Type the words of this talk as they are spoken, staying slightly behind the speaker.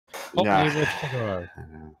Pop Yeah. me with Figaro.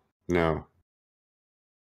 No.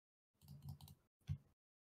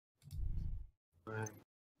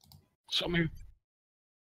 Stop me.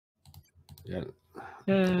 Yeah.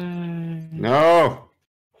 No.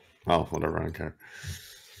 Oh, whatever, I don't care.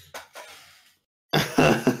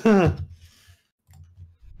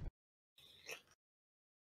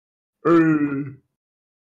 Ooh.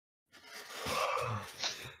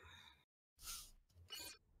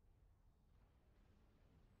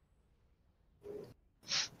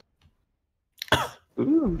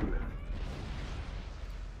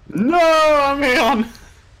 No, I'm on.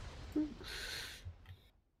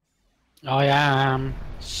 I am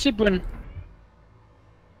Sibrin.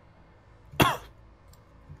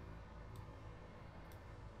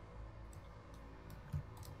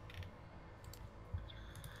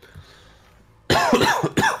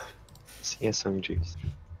 See some juice.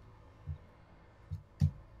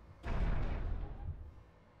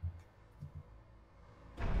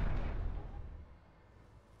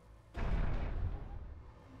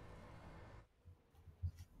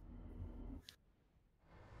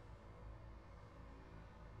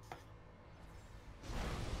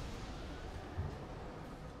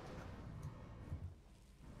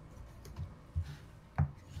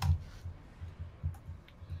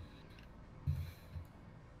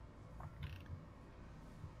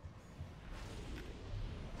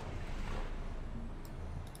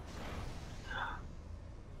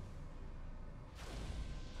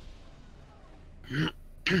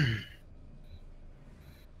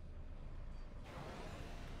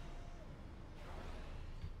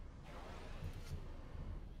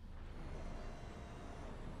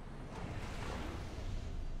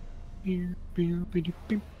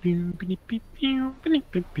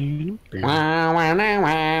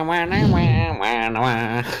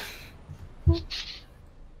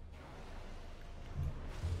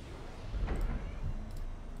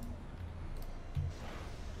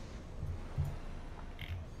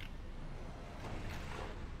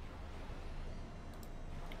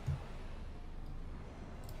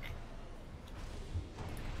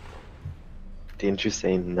 Didn't you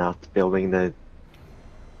say not building the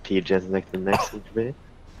PGs next to the next entropy?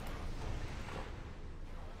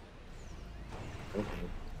 Okay.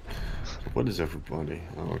 What is everybody?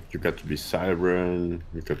 Oh, you got to be Siren.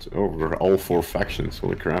 You got to, oh, we're all 4 factions.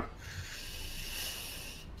 Holy crap!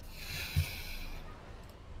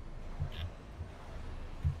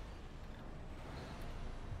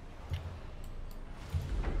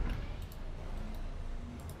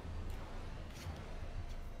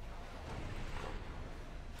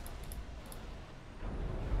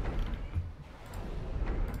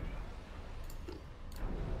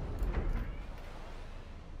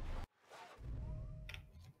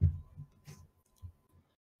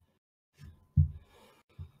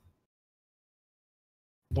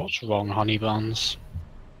 What's wrong, honey buns?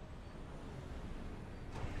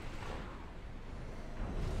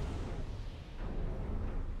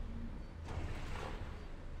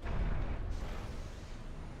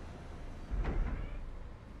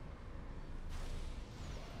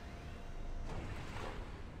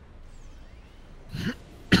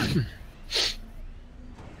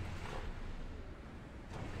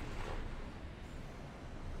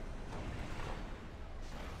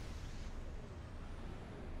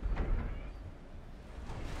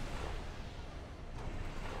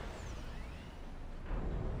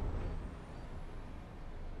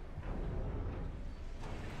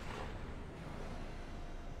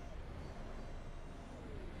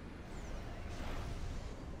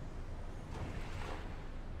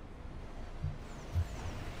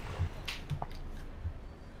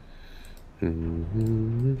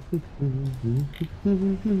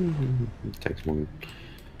 Takes one.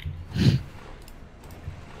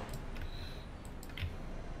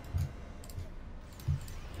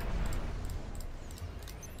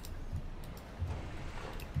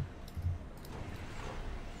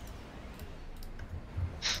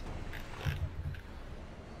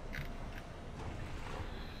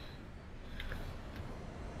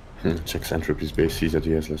 Checks entropy's base, sees that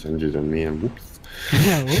he has less energy than me, and whoops.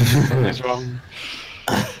 What's wrong?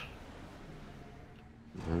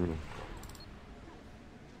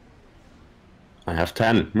 I have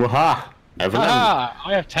 10. Waha! I have 11. Ah,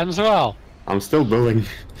 I have 10 as well. I'm still building.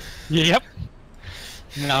 Yep.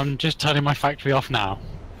 No, I'm just turning my factory off now.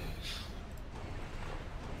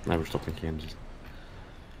 Never stop making engines.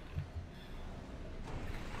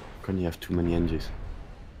 Can you have too many engines?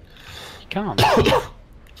 You can't.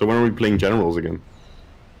 So when are we playing generals again?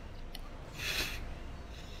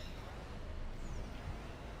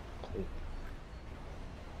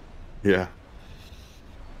 Yeah.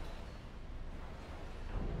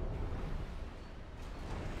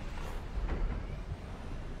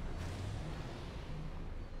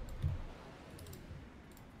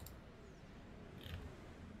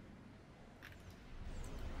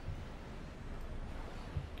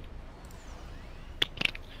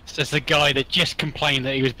 Says the guy that just complained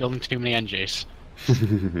that he was building too many engines.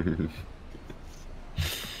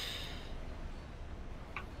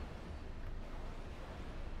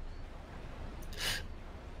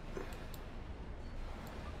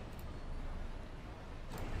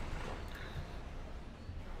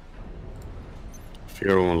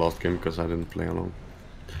 Fear won last game because I didn't play along.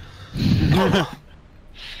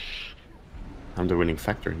 I'm the winning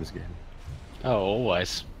factor in this game. Oh,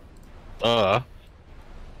 always. I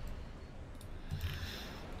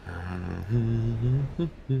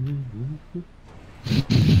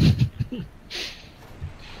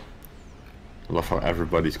love how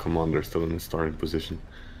everybody's commander is still in the starting position.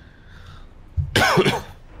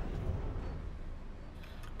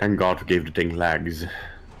 Thank God we gave the thing legs.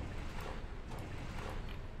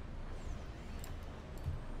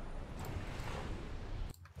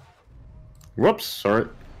 Whoops, sorry.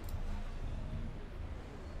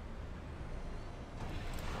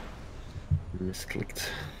 Misclicked.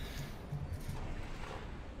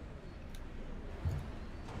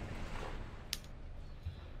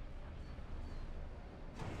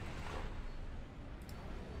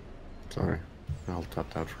 Sorry, I'll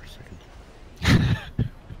tap out for a second.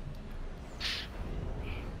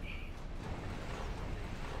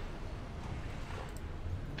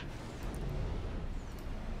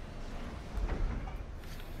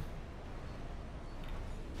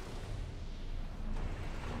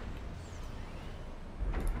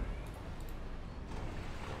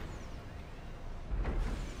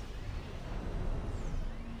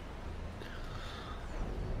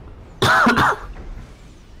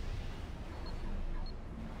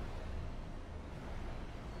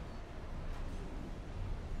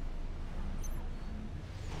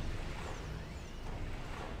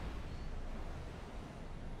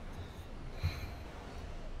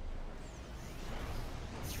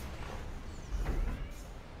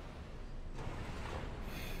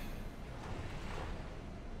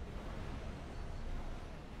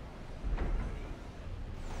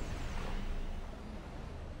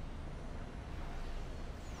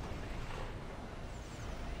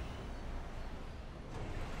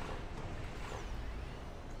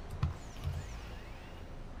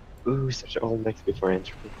 Ooh, such an old mix before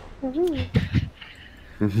entropy.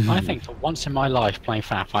 I think for once in my life playing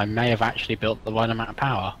FAF, I may have actually built the right amount of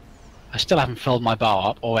power. I still haven't filled my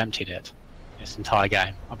bar up or emptied it this entire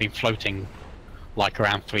game. I've been floating like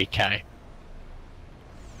around 3k.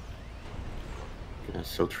 Yeah,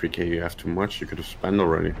 so 3k you have too much, you could have spent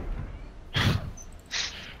already.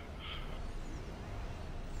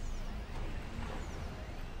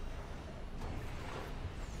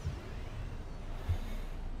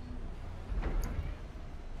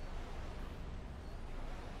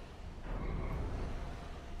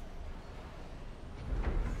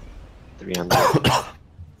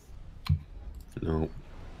 No.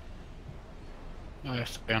 Oh,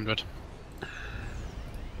 yes, 300.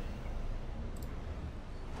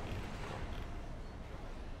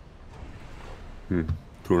 Hmm.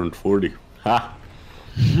 240. Ha!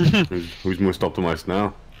 who's most optimized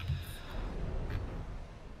now?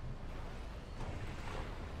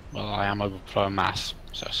 Well, I am overflowing mass,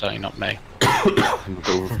 so certainly not me. I'm not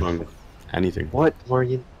overflowing anything. What,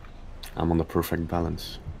 Morgan? I'm on the perfect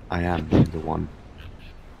balance. I am the one.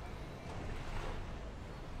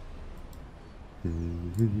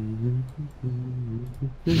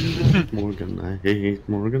 Morgan, I hate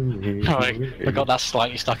Morgan. I got that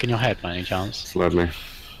slightly stuck in your head by any chance? Slightly.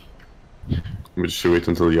 But just wait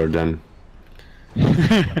until you're done.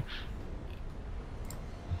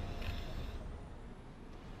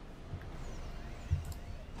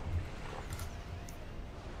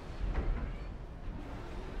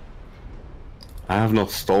 I have not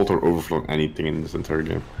stalled or overflown anything in this entire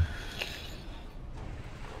game.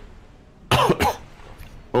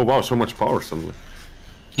 Oh wow, so much power suddenly.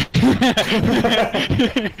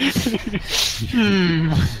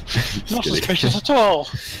 Not suspicious at all.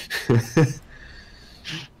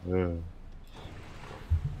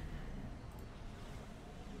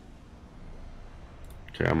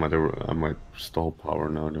 Okay, I might stall power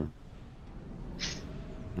now though.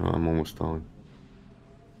 No, I'm almost stalling.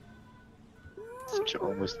 Such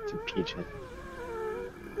almost to PJ.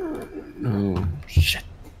 No, shit.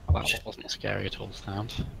 Well, that wasn't scary at all,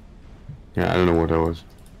 sound. Yeah, I don't know what that was.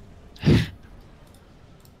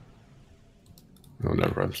 No,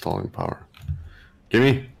 never. I'm stalling power.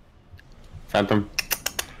 Gimme! Phantom.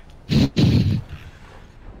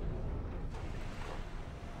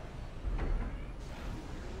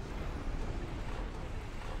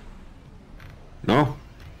 No?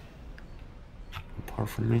 Power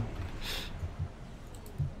from me.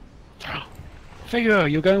 Figure,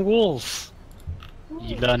 you're going walls.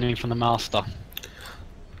 You're learning from the master.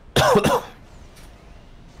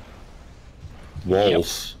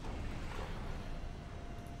 Walls.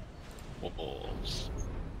 Walls.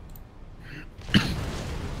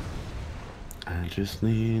 I just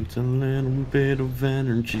need a little bit of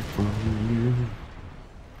energy from you.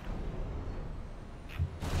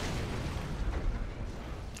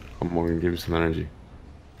 Come on, give me some energy.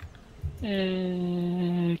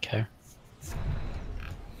 Okay.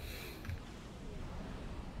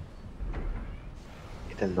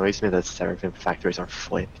 It annoys me that Seraphim factories are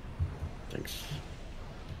flipped. Thanks.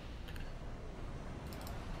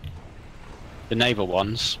 The naval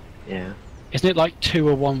ones. Yeah. Isn't it like 2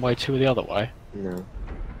 are one way, 2 are the other way? No.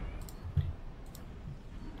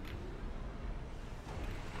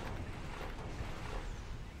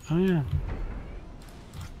 Oh yeah.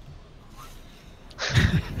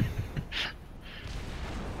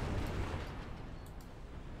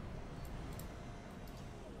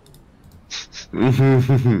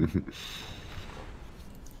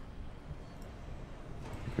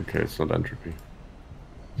 Okay, it's not entropy.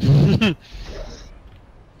 Yeah.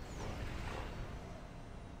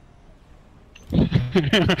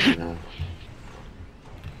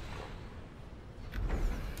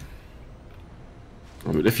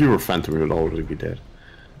 I mean, if you were Phantom, you would already be dead.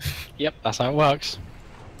 Yep, that's how it works.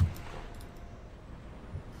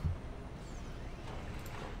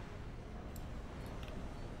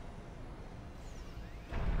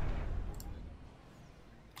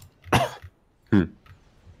 Hmm.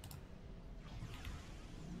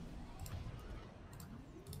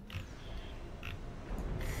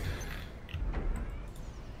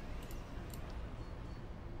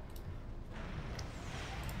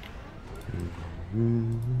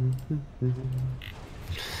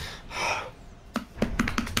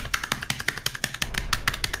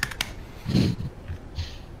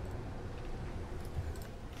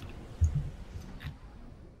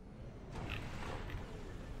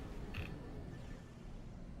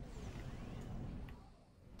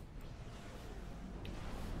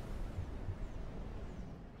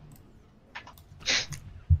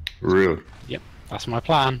 Really? Yep, that's my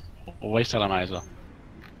plan. Always tell him Azer.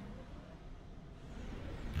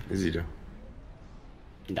 Is he though?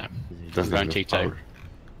 No. He doesn't I'm have going enough T2. power.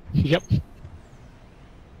 Yep.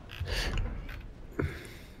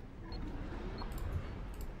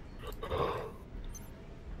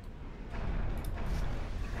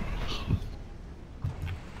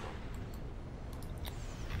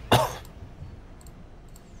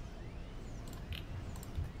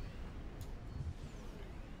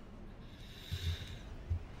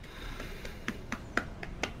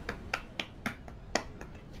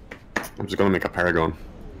 I'm just gonna make a Paragon.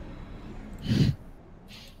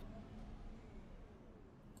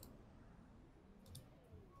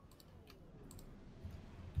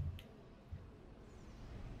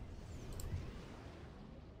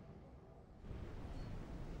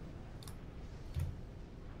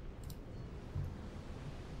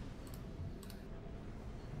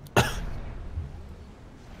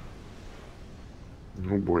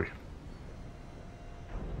 Oh boy.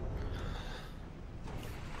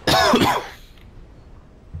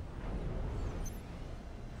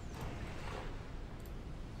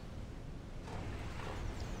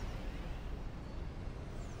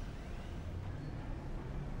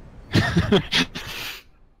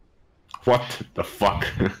 What the fuck?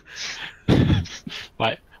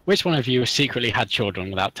 Right, which one of you secretly had children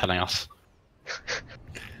without telling us?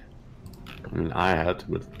 I mean, I had,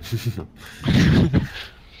 but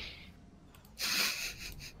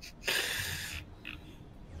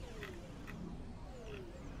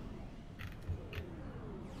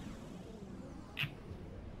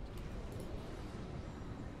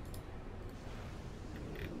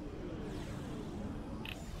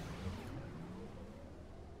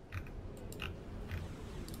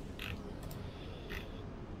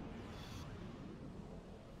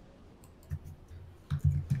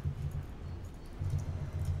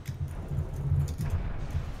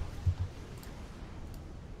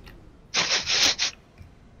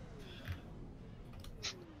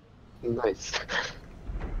Nice.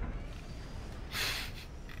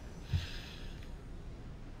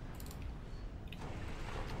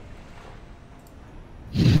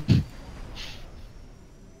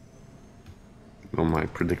 oh, my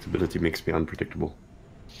predictability makes me unpredictable.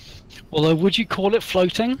 Although, would you call it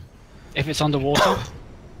floating if it's underwater?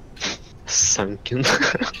 Sunken.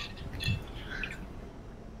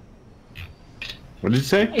 What did you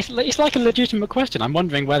say? It's like a legitimate question. I'm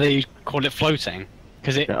wondering whether you call it floating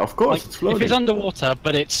because it. Yeah, of course, like, it's floating. If it's underwater,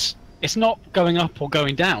 but it's It's not going up or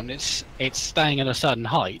going down. It's staying at a certain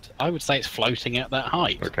height. I would say it's floating at that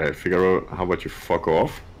height. Okay, Figaro, how about you fuck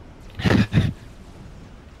off?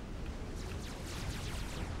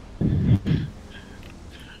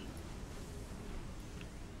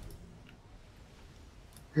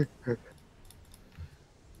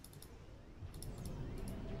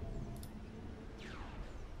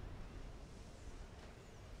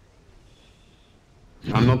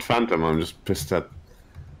 I'm not Phantom, I'm just pissed at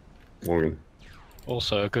Morgan.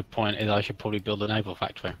 Also, a good point is I should probably build a naval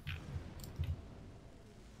factory.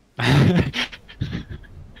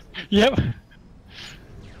 Yep.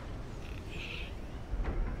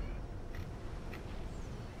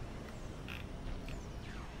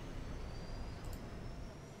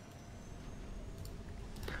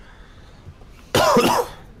 What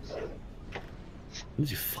is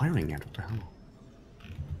he firing at? What the hell?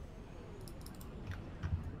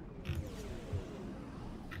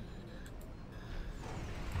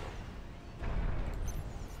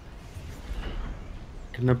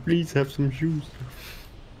 Can I please have some shoes?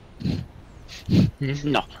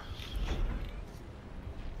 No.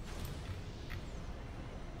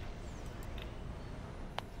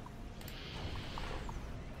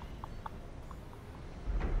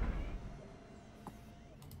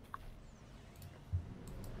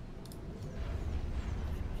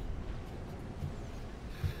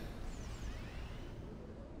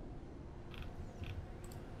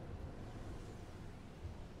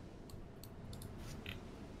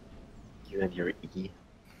 You and your E.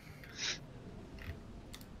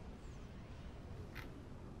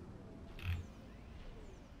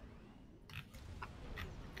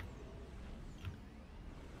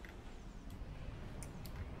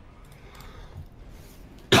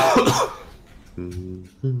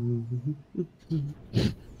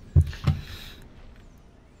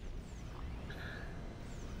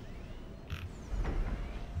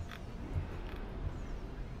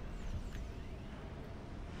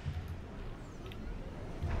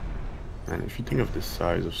 And if you think of the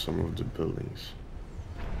size of some of the buildings,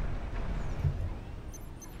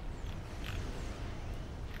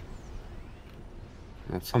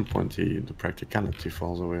 at some point the practicality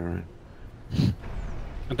falls away, right?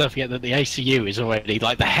 And don't forget that the ACU is already,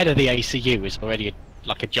 like, the head of the ACU is already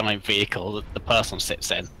like a giant vehicle that the person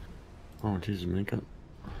sits in. Oh Jesus, make it.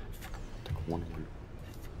 Take one of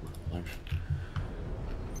my life.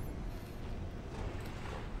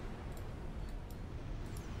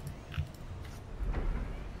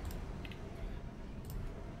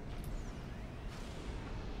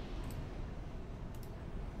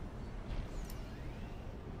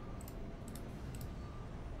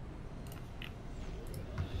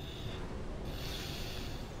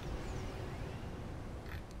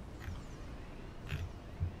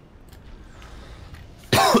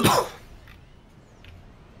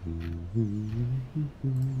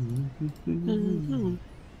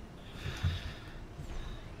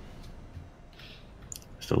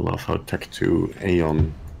 Still love how Tech 2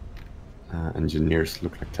 Aeon engineers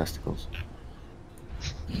look like testicles.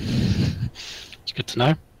 It's good to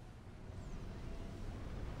know.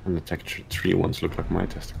 And the Tech 3 ones look like my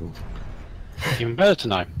testicles. Even better to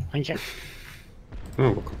know. Thank you.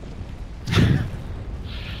 Oh, welcome.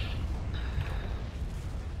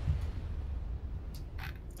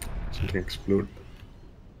 Something exploded.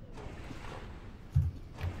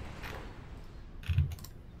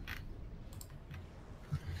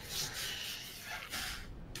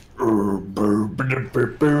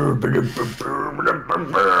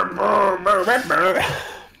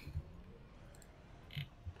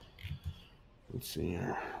 Let's see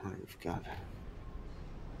here what we've got.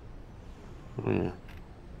 Oh yeah.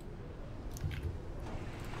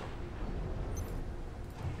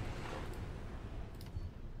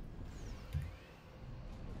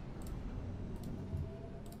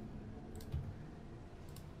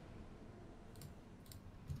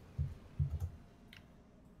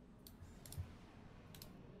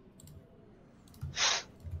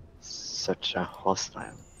 Such a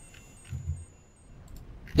hostile.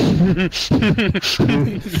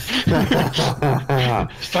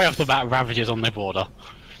 Straight off the bat, ravages on their border.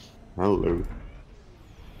 Hello.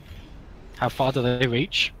 How far do they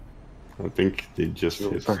reach? I think they just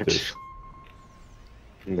hit this.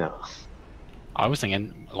 No. I was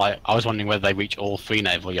thinking, like, I was wondering whether they reach all 3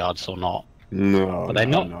 naval yards or not. No, But they're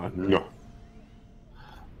not. No.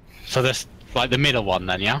 So this, like, the middle one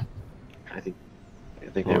then, yeah? I think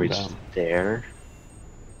they reached down. there.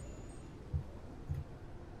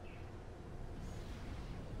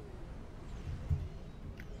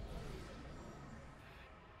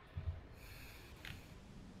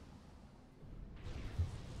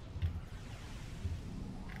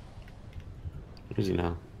 Where is he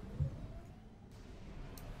now?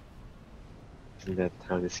 Isn't that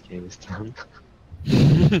how this game is done?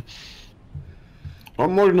 Well,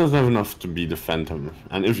 Morgan doesn't have enough to be the Phantom,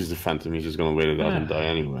 and if he's the Phantom, he's just gonna wait it out and die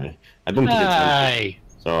anyway. I don't think it's him. Hey!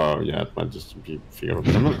 So yeah, it might just be figure out.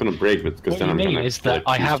 But I'm not gonna break it because What then you I'm mean gonna. is that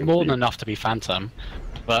I have more than complete. enough to be Phantom,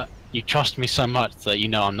 but you trust me so much that you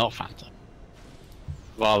know I'm not Phantom.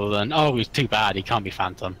 Rather than, oh, he's too bad, he can't be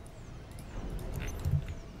Phantom.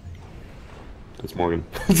 It's Morgan.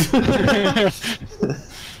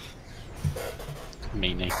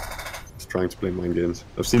 Meanie. He's trying to play mind games.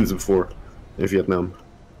 I've seen this before in Vietnam.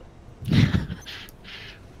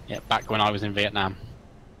 Yeah, back when I was in Vietnam.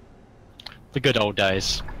 The good old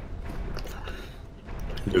days.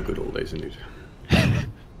 The good old days, indeed.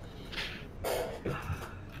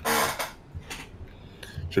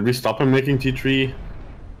 Should we stop him making T3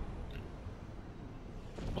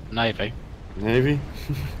 Navy. Navy?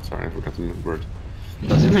 Sorry, I forgot the word.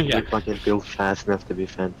 Doesn't Yeah. look like it built fast enough to be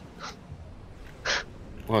Phantom.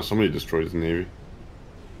 Well, somebody destroyed the Navy.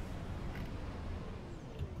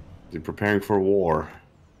 They're preparing for war.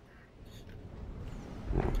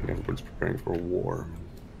 I don't think everybody's preparing for a war.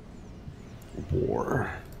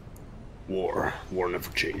 War. War. War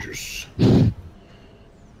never changes.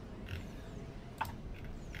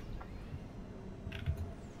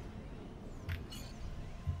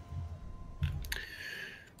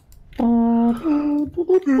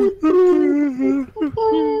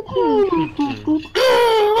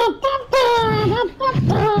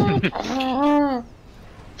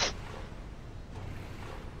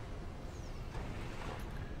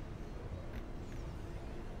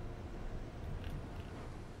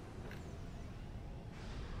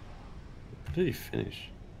 Did he finish?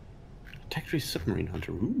 Tech 3 submarine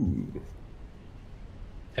hunter. Ooh.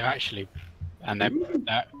 They're actually, and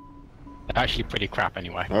they're actually pretty crap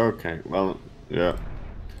anyway. Okay, well, yeah.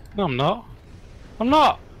 No, I'm not. I'm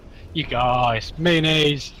not. You guys,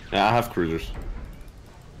 minis. Yeah, I have cruisers.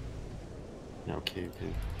 Yeah, okay,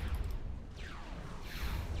 okay.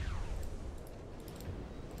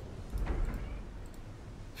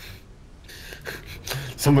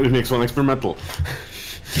 Somebody makes one experimental.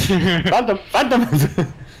 Phantom! Phantom!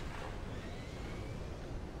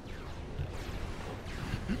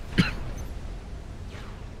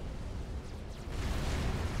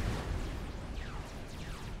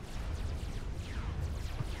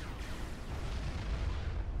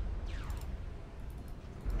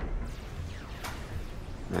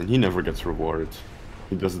 And he never gets rewarded.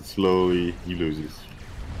 He does it slowly, he loses.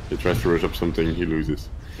 He tries to rush up something, he loses.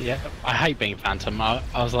 Yeah, I hate being Phantom. I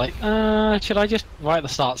was like, should I just right at the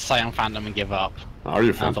start say I'm Phantom and give up? Are you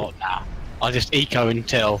And I Phantom? thought, nah, I'll just eco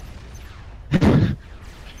until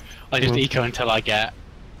I just eco until I get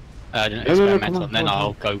experimental, come on, and then come on,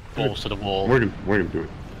 I'll go balls to the wall. We're gonna do it.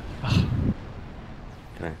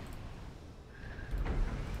 Okay.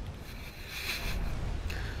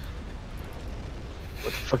 What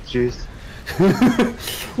the fuck, juice?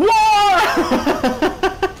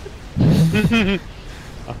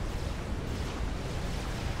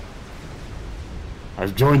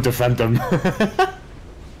 I've joined the Phantom.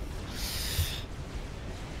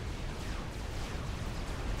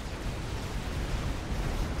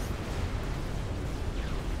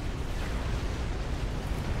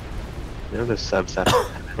 You know the subs that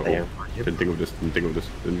there. Didn't think of this, didn't think of this,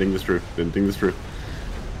 didn't think this through, didn't think this through.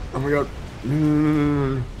 Oh my god.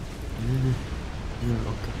 No.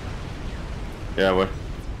 Okay. Yeah, what?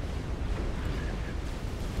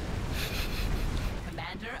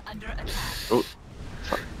 Commander under attack. Oh,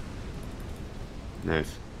 fuck.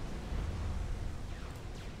 Nice.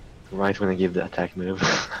 Right when I give the attack move.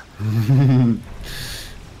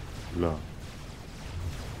 No.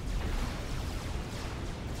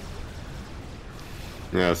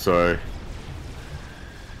 Yeah, sorry.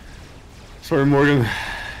 Sorry, Morgan.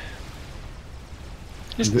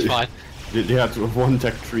 It's fine. They had one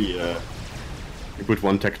Tech 3, you put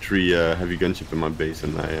one Tech 3 heavy gunship in my base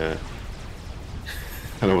and I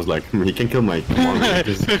was like, he can kill my commander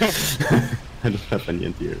because I don't have any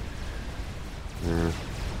anti-air.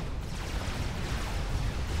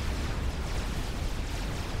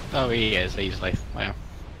 Oh, he is easily. Wow.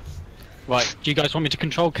 Right, do you guys want me to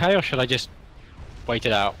control K, or should I just wait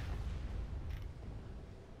it out?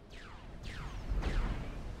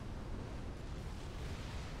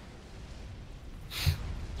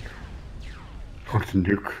 Or the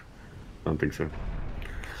nuke? I don't think so.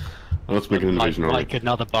 Well, let's make an invasion over. Like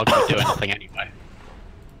another bug would do anything anyway.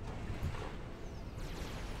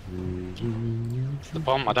 The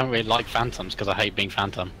bomb, I don't really like Phantoms because I hate being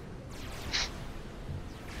Phantom.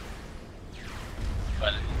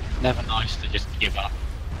 But Never nice to just give up.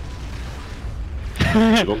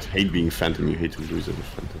 You don't hate being Phantom, you hate to lose as a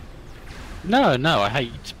Phantom. No, I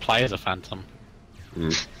hate to play as a Phantom.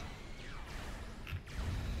 Mm.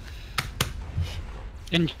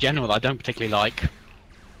 In general, I don't particularly like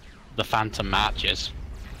the Phantom matches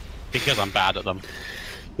because I'm bad at them.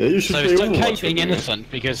 Yeah, you should So play it's okay Overwatch being with me.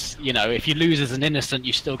 innocent because, you know, if you lose as an innocent,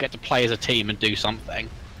 you still get to play as a team and do something.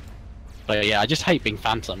 But yeah, I just hate being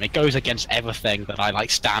Phantom. It goes against everything that I like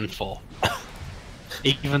stand for.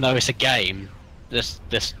 Even though it's a game, this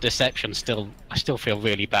deception I still feel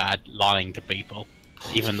really bad lying to people,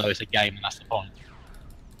 even though it's a game and that's the point.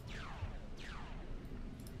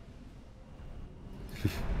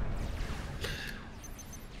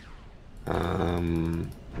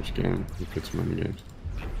 Which game? Who played so many games?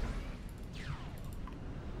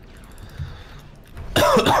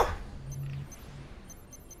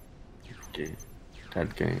 Okay,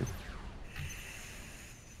 that game.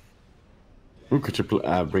 Ooh, could you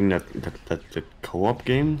bring that co-op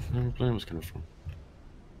game? Never played. Was kind of fun.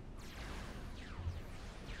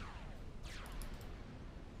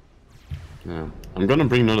 Yeah, I'm gonna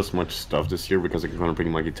bring not as much stuff this year because I'm gonna bring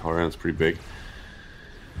my guitar and it's pretty big.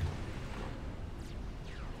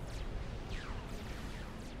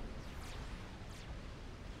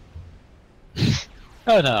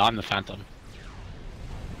 Oh no, I'm the Phantom.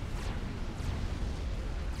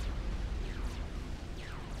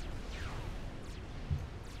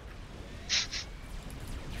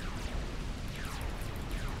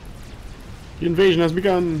 The invasion has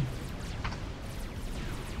begun!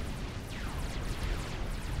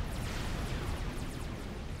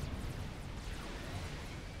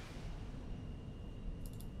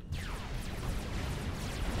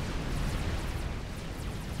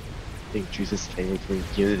 I think Jesus technically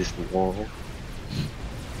gave this wall.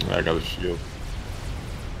 I got a shield.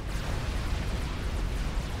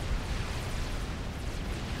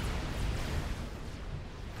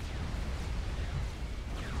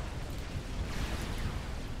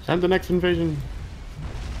 And the next invasion.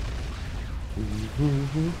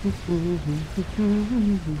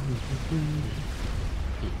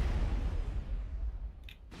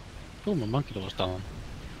 Oh, my monkey door's done.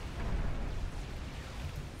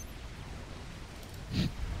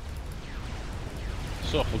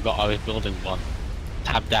 Sort of forgot I was building one.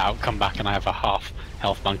 Tabbed out, come back, and I have a half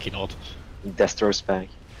health monkey lord. Destroy's back.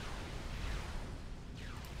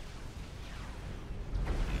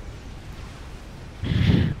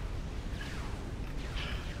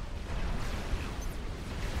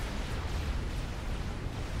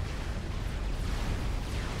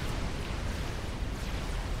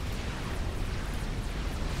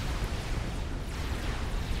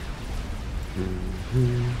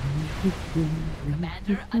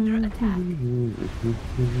 Commander under attack.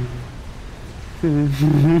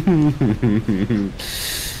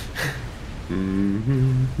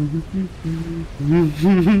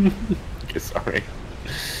 Okay, sorry.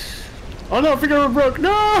 Oh no, figure broke!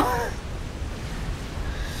 No!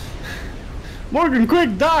 Morgan,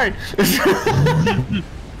 quick, die!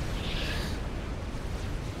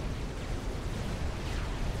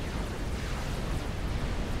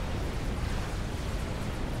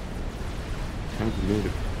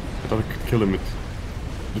 I thought I could kill him with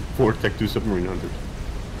the 4 Tech 2 submarine hunters.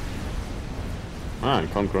 Ah, I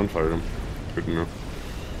can't ground fire them. Good to know.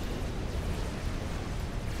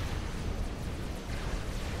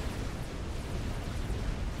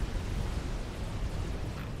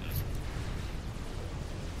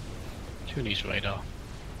 Who needs radar?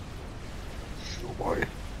 Oh boy.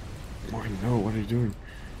 Morgan, no, what are you doing?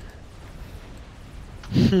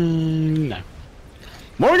 No.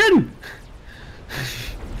 Morgan!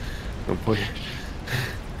 Oh boy.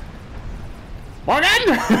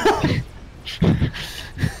 Morgan!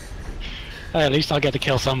 Hey, at least I get to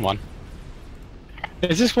kill someone.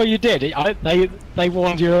 Is this what you did? They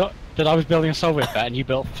warned you that I was building a Soviet vet and you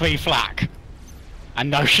built 3 flak and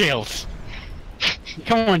no shields.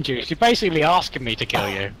 Come on, Juice, you're basically asking me to kill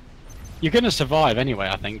you. You're gonna survive anyway,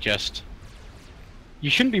 I think, just... You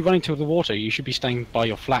shouldn't be running to the water, you should be staying by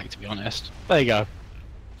your flak, to be honest. There you go.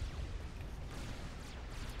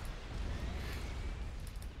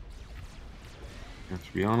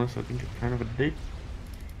 To be honest, I think it's kind of a date.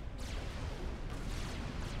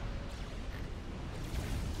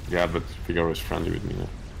 Yeah, but Figaro is friendly with me now.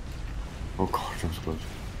 Oh god, that was close.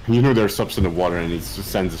 You know there's subs in the water and he just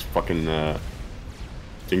sends this fucking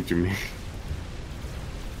thing to me.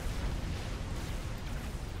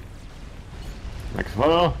 Like,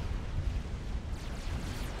 hello?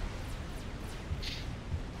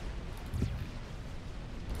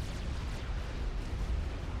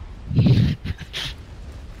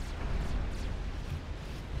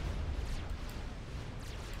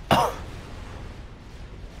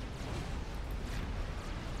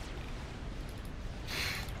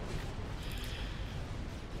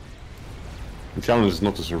 The challenge is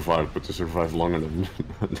not to survive, but to survive longer than...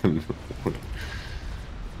 than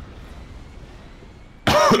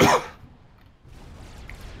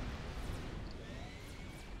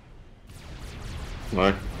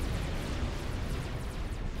Right.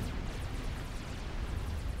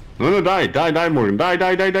 No, die, Morgan, die. I'm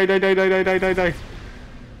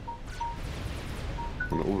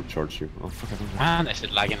gonna overcharge you. Oh fuck, I don't know. Man, this is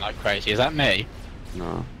lagging like crazy. Is that me?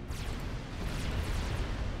 No.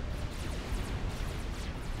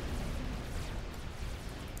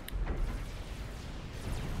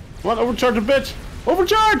 What? Overcharge a bitch!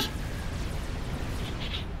 Overcharge!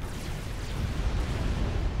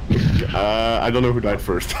 I don't know who died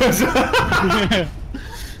first.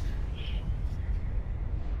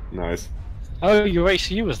 Nice. Oh, your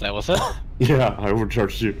ACU was there, was it? Yeah, I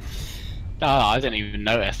overcharged you. Oh, I didn't even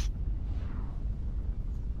notice.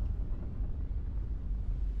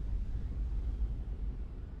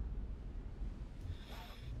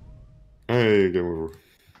 Hey, game over.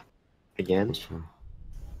 Again? That's fine.